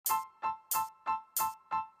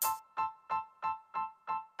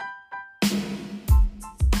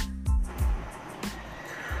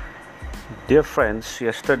Dear friends,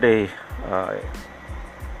 yesterday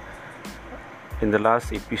in the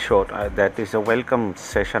last episode, that is a welcome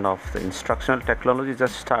session of the instructional technology,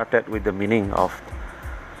 just started with the meaning of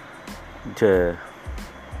the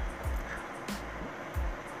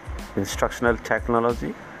instructional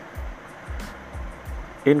technology.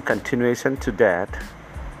 In continuation to that,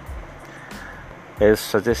 is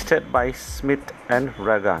suggested by Smith and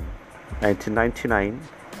Ragan, 1999.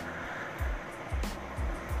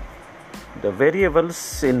 The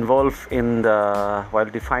variables involved while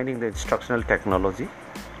defining the instructional technology,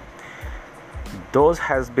 those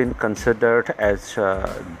has been considered as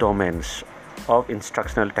domains of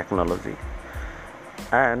instructional technology.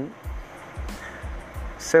 And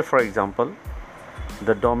say for example,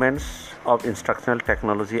 the domains of instructional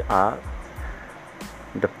technology are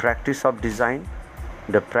the practice of design,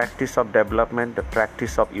 the practice of development, the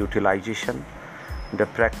practice of utilization, the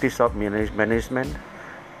practice of management,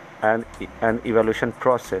 and evaluation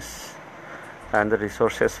process, and the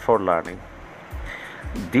resources for learning.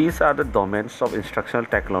 These are the domains of instructional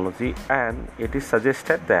technology, and it is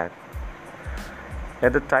suggested that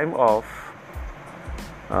at the time of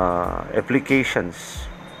applications,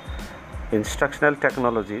 instructional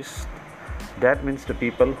technologies, that means the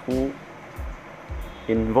people who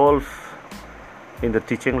involve in the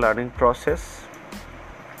teaching learning process,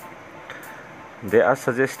 they are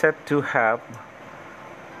suggested to have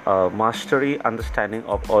a mastery understanding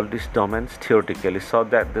of all these domains theoretically, so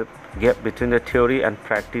that the gap between the theory and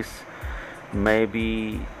practice may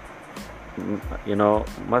be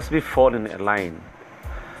must be fall in a line.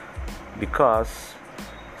 Because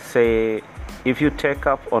say if you take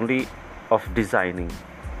up only of designing,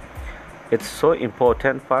 it's so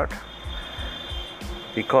important part,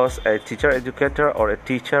 because a teacher educator or a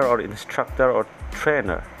teacher or instructor or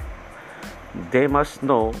trainer, they must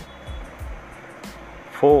know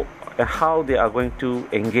for how they are going to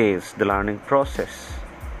engage the learning process.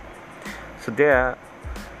 So there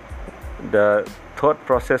the thought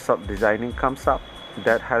process of designing comes up,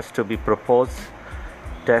 that has to be proposed,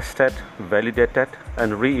 tested, validated,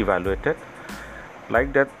 and re-evaluated.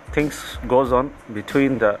 Like that, things goes on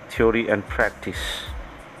between the theory and practice.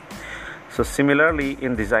 So similarly,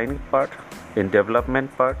 in designing part, in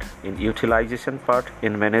development part, in utilization part,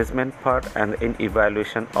 in management part, and in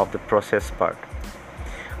evaluation of the process part,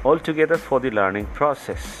 all together for the learning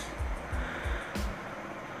process.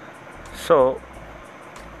 So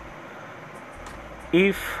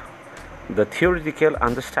if the theoretical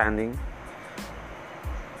understanding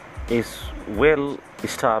is well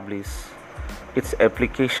established, its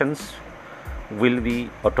applications will be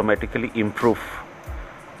automatically improved,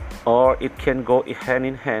 or it can go hand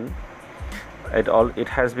in hand. It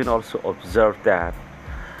has been also observed that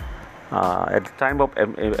at the time of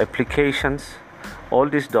applications, all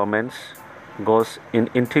these domains goes in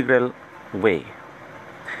integral way.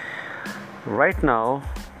 Right now,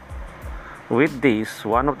 with this,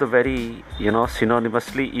 one of the very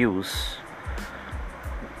synonymously used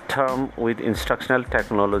term with instructional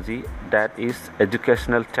technology, that is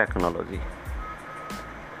educational technology,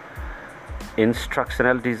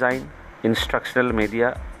 instructional design, instructional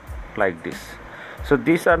media, like this. So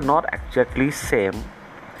these are not exactly same,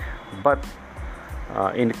 but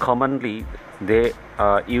in commonly they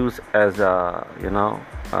are used as a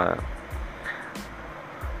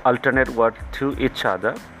alternate word to each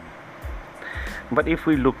other. But if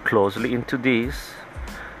we look closely into these,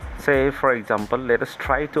 say for example, let us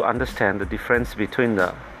try to understand the difference between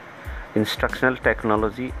the instructional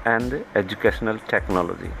technology and the educational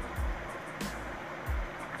technology.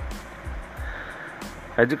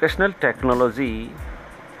 Educational technology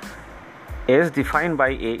is defined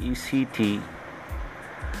by AECT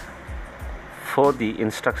for the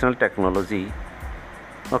instructional technology.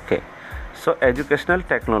 Okay, so educational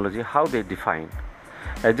technology, how they define?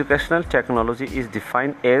 Educational technology is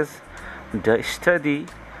defined as the study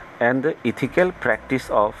and the ethical practice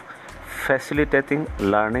of facilitating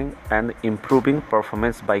learning and improving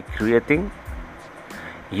performance by creating,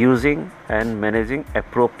 using, and managing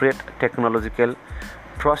appropriate technological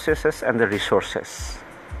processes and the resources.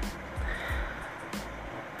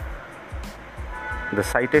 The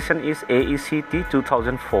citation is AECT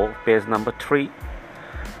 2004, page number 3.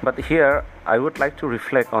 But here I would like to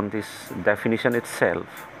reflect on this definition itself.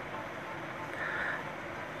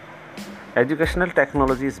 Educational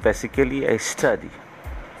technology is basically a study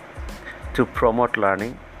to promote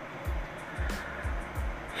learning.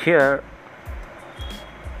 Here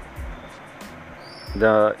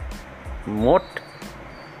the mode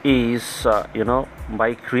is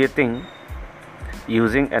by creating,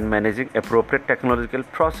 using, and managing appropriate technological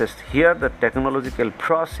process. Here the technological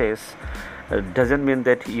process doesn't mean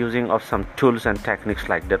that using of some tools and techniques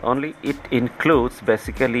like that only. It includes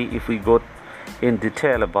basically, if we go in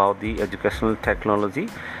detail about the educational technology,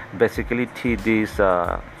 basically this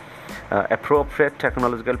appropriate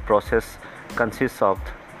technological process consists of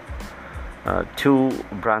two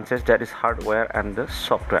branches, that is hardware and the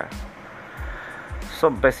software. So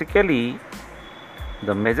basically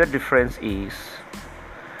the major difference is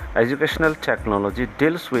educational technology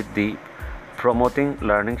deals with the promoting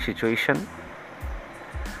learning situation,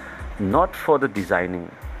 not for the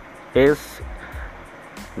designing as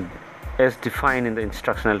defined in the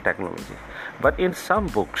instructional technology. But in some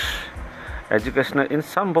books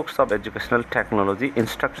of educational technology,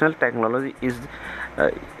 instructional technology is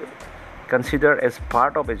considered as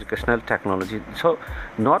part of educational technology. So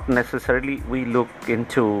not necessarily we look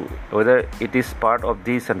into whether it is part of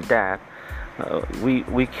this and that.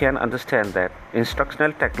 We can understand that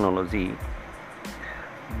instructional technology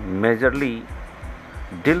majorly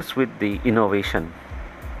deals with the innovation,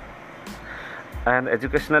 and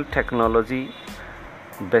educational technology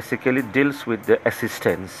basically deals with the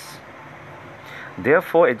assistance.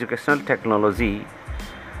 Therefore, educational technology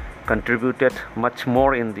contributed much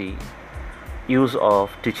more in the use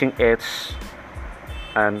of teaching aids,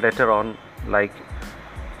 and later on like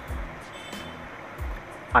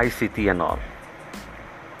ICT and all.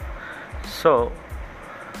 So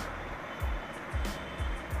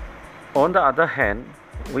on the other hand,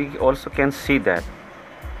 we also can see that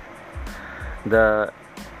the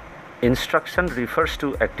instruction refers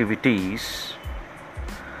to activities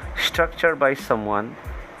structured by someone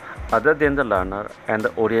other than the learner and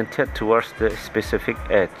oriented towards the specific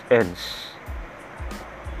ends.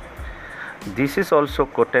 This is also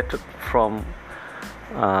quoted from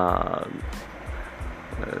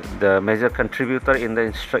the major contributor in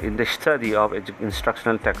the study of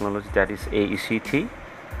instructional technology, that is AECT.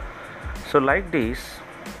 So like this,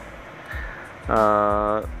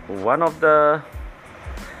 one of the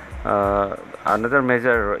another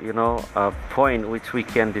major point which we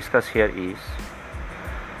can discuss here is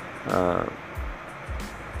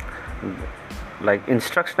like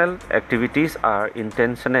instructional activities are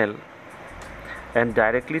intentional and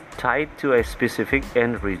directly tied to a specific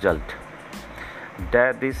end result.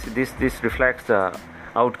 That this reflects the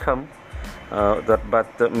outcome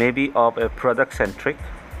but maybe of a product centric,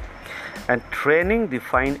 and training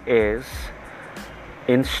defined as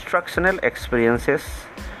instructional experiences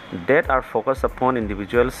that are focused upon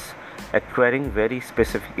individuals acquiring very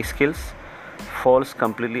specific skills falls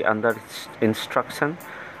completely under instruction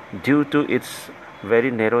due to its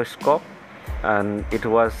very narrow scope. And it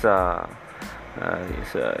was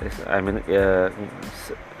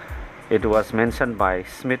it was mentioned by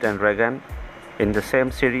Smith and Regan in the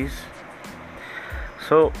same series.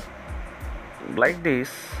 So like this,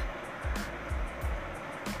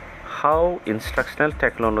 how instructional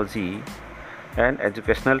technology and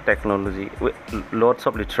educational technology, lots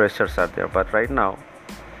of literatures are there, but right now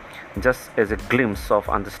just as a glimpse of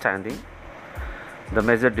understanding the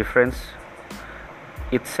major difference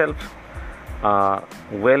itself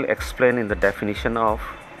well explained in the definition of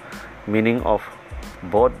meaning of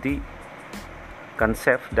both the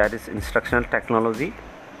concept, that is instructional technology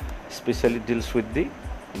especially deals with the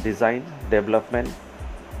design, development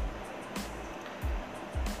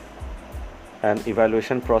and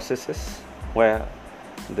evaluation processes, where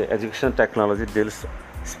the educational technology deals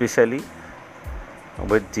especially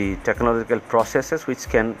with the technological processes which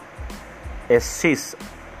can assist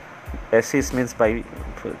means by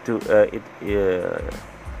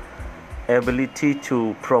ability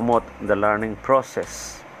to promote the learning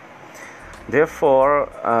process. Therefore,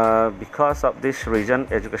 because of this reason,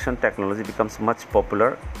 education technology becomes much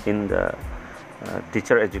popular in the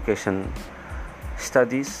teacher education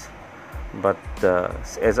studies. But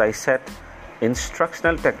as I said,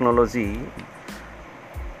 instructional technology,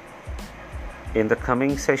 in the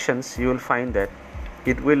coming sessions you will find that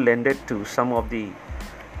it will lend it to some of the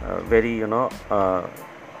very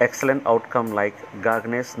excellent outcome, like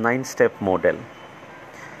Gagne's 9-step model.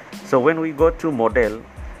 So when we go to model,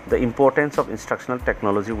 the importance of instructional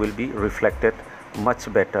technology will be reflected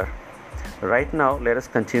much better. Right now, let us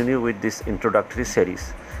continue with this introductory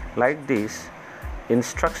series. Like this,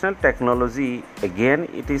 instructional technology, again,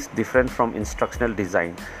 it is different from instructional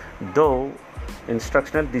design, though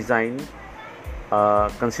instructional design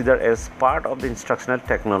considered as part of the instructional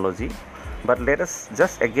technology. But let us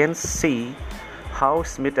just again see how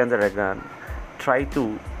Smith and Regan try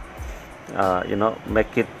to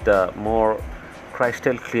make it more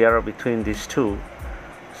crystal clear between these two.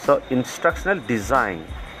 So instructional design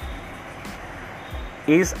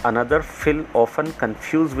is another field often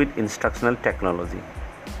confused with instructional technology.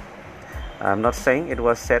 I'm not saying it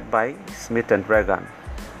was said by Smith and Dragan.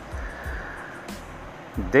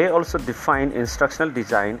 They also define instructional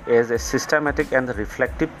design as a systematic and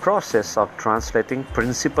reflective process of translating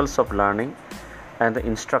principles of learning and the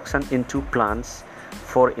instruction into plans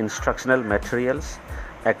for instructional materials,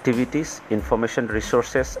 activities, information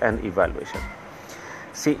resources, and evaluation.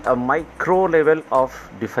 See, a micro level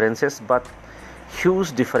of differences, but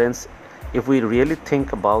huge difference if we really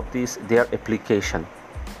think about their application.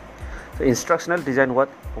 So instructional design,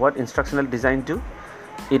 what instructional design do?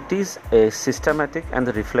 It is a systematic and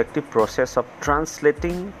reflective process of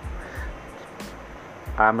translating,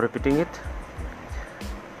 I am repeating it,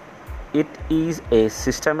 it is a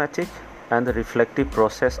systematic and reflective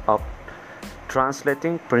process of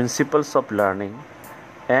translating principles of learning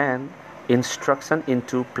and instruction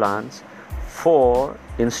into plans for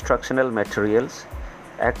instructional materials,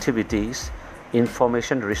 activities,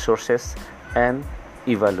 information resources, and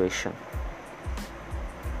evaluation.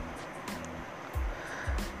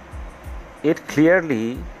 It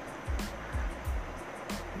clearly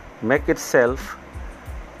makes itself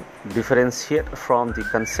differentiate from the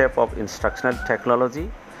concept of instructional technology.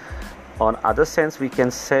 On other sense, we can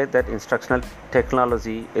say that instructional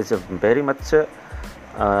technology is a very much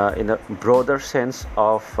in a broader sense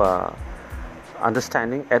of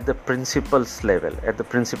understanding at the principle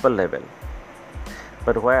level.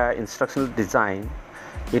 But where instructional design,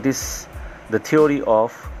 it is the theory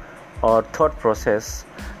of or thought process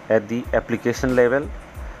at the application level,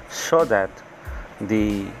 so that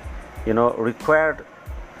the required,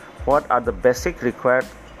 what are the basic required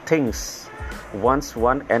things once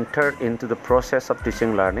one entered into the process of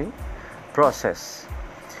teaching learning process.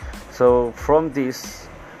 So from these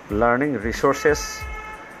learning resources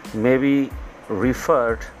may be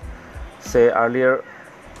referred, say earlier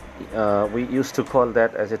we used to call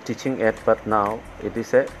that as a teaching aid, but now it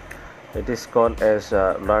is called as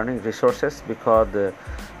learning resources, because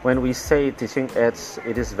when we say teaching aids,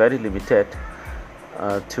 it is very limited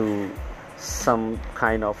to some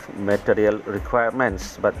kind of material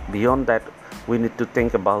requirements, but beyond that we need to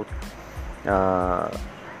think about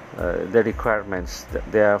the requirements.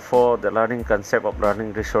 Therefore, the learning concept of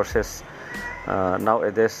learning resources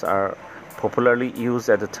nowadays are popularly used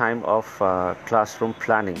at the time of classroom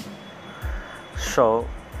planning. So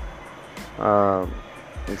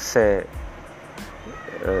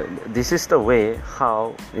this is the way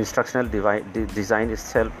how instructional design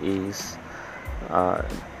itself is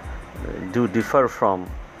do differ from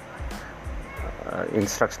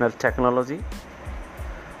instructional technology.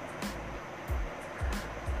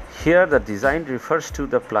 Here the design refers to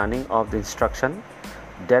the planning of the instruction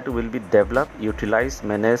that will be developed, utilized,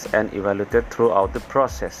 managed, and evaluated throughout the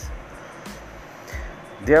process.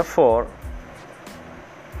 Therefore,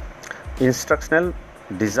 instructional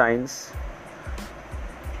designs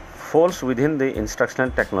falls within the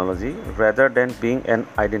instructional technology rather than being an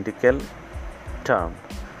identical term.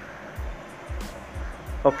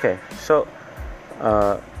 Okay, so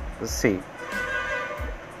see,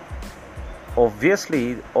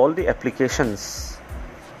 obviously all the applications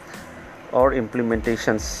or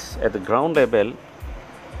implementations at the ground level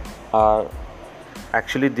are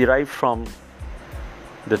actually derived from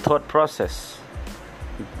the thought process.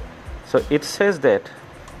 So it says that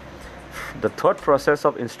the thought process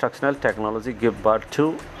of instructional technology gives birth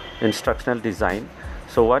to instructional design.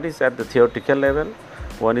 So one is at the theoretical level,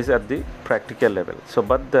 one is at the practical level. So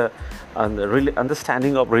but the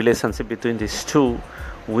understanding of relationship between these two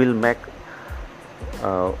will make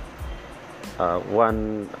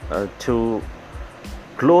one to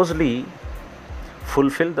closely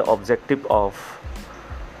fulfill the objective of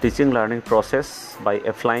teaching learning process by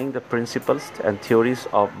applying the principles and theories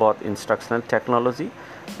of both instructional technology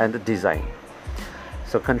and the design.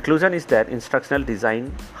 So conclusion is that instructional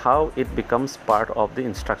design, how it becomes part of the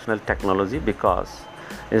instructional technology, because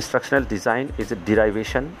instructional design is a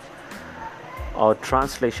derivation or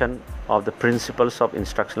translation of the principles of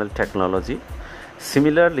instructional technology.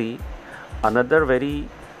 Similarly, another very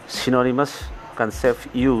synonymous concept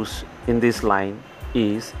used in this line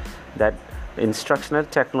is that instructional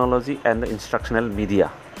technology and the instructional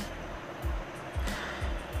media.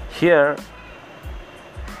 Here,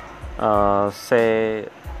 say,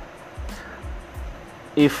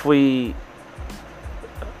 if we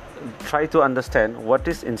try to understand what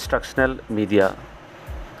is instructional media,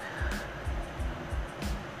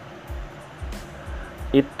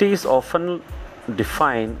 it is often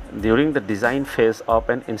defined during the design phase of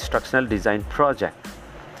an instructional design project.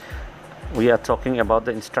 We are talking about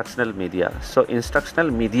the instructional media. So instructional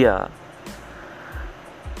media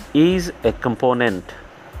is a component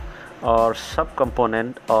or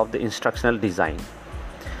subcomponent of the instructional design.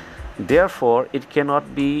 Therefore, it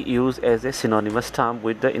cannot be used as a synonymous term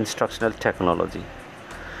with the instructional technology.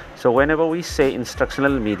 So whenever we say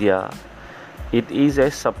instructional media, it is a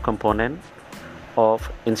subcomponent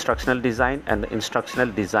of instructional design, and the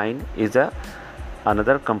instructional design is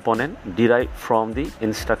another component derived from the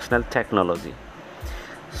instructional technology.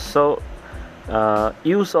 So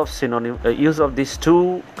use of these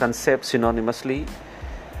two concepts synonymously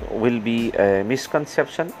will be a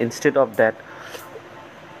misconception. Instead of that,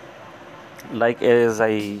 like as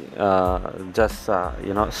I just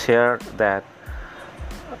shared that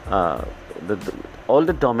all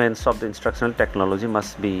the domains of the instructional technology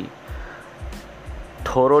must be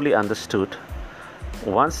thoroughly understood.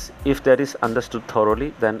 Once if that is understood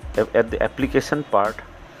thoroughly, then at the application part,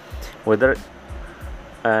 whether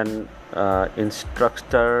an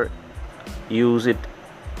instructor use it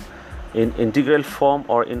in integral form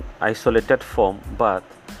or in isolated form, but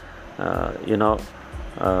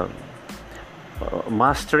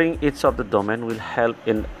mastering each of the domain will help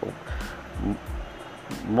in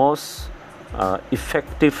most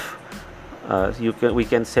effective we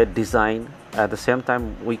can say design. At the same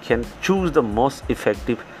time, we can choose the most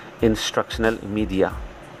effective instructional media.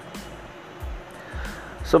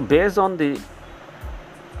 So based on the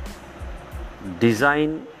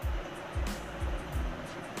design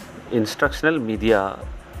instructional media,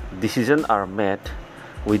 decisions are made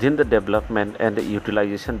within the development and the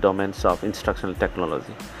utilization domains of instructional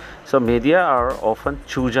technology. So media are often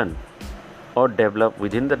chosen or developed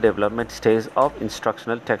within the development stage of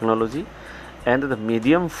instructional technology, and the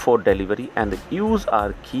medium for delivery and the use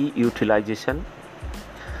are key utilization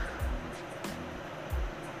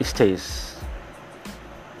stages.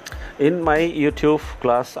 In my YouTube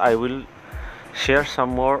class, I will share some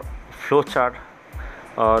more flowchart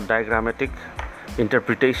or diagrammatic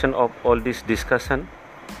interpretation of all this discussion.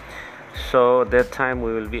 So that time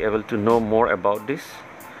we will be able to know more about this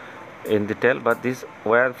in detail. But these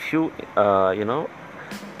were few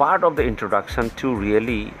part of the introduction to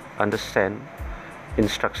really understand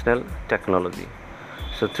instructional technology.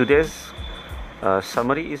 So today's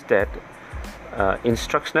summary is that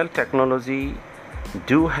instructional technology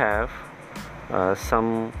do have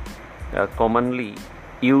some commonly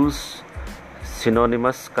used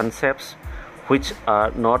synonymous concepts which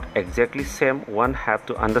are not exactly same. One have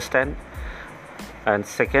to understand, and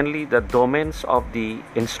secondly, the domains of the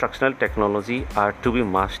instructional technology are to be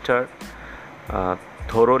mastered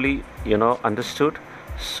thoroughly understood,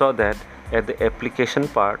 so that at the application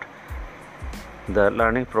part, the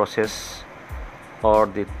learning process or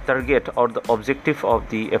the target or the objective of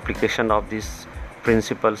the application of these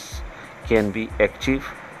principles can be achieved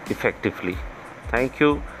effectively. Thank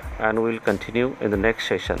you, and we will continue in the next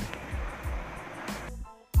session.